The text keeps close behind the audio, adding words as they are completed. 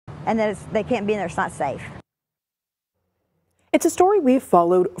and that they can't be in there. It's not safe. It's a story we've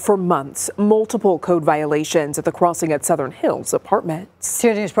followed for months. Multiple code violations at the crossing at Southern Hills Apartments.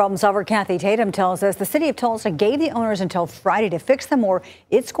 2 News problem solver Kathy Tatum tells us the city of Tulsa gave the owners until Friday to fix them, or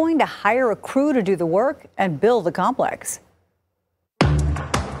it's going to hire a crew to do the work and build the complex.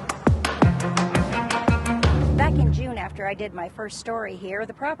 Back in June, after I did my first story here,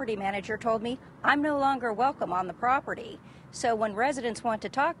 the property manager told me I'm no longer welcome on the property. So when residents want to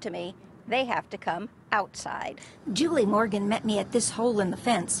talk to me, they have to come outside. Julie Morgan met me at this hole in the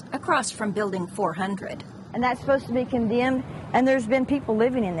fence across from building 400. And that's supposed to be condemned, and there's been people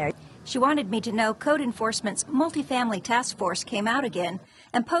living in there. She wanted me to know code enforcement's multifamily task force came out again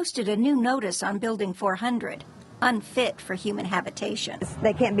and posted a new notice on building 400, unfit for human habitation.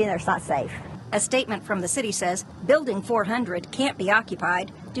 They can't be in there. It's not safe. A statement from the city says building 400 can't be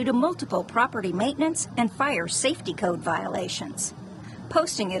occupied due to multiple property maintenance and fire safety code violations.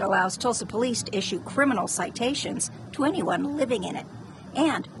 Posting it allows Tulsa police to issue criminal citations to anyone living in it.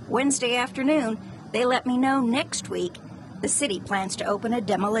 And Wednesday afternoon, they let me know next week the city plans to open a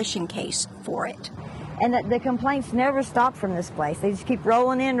demolition case for it. And the complaints never stop from this place. They just keep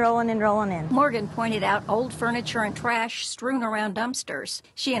rolling in, rolling in, rolling in. Morgan pointed out old furniture and trash strewn around dumpsters.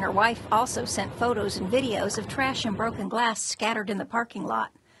 She and her wife also sent photos and videos of trash and broken glass scattered in the parking lot,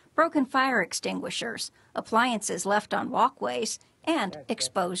 broken fire extinguishers, appliances left on walkways, and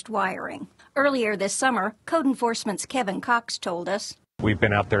exposed wiring. Earlier this summer, Code Enforcement's Kevin Cox told us, we've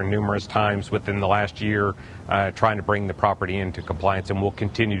been out there numerous times within the last year trying to bring the property into compliance, and we'll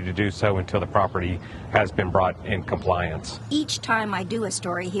continue to do so until the property has been brought in compliance. Each time I do a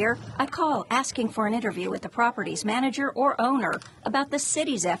story here, I call asking for an interview with the property's manager or owner about the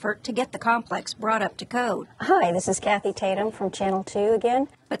city's effort to get the complex brought up to code. Hi, this is Kathy Tatum from Channel 2 again.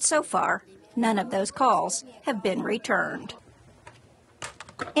 But so far, none of those calls have been returned.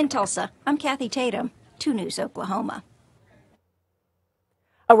 In Tulsa, I'm Kathy Tatum, 2 News Oklahoma.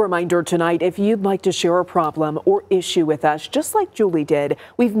 A reminder tonight, if you'd like to share a problem or issue with us, just like Julie did,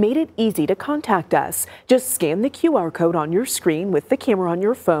 we've made it easy to contact us. Just scan the QR code on your screen with the camera on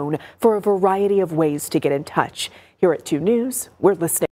your phone for a variety of ways to get in touch. Here at 2 News, we're listening.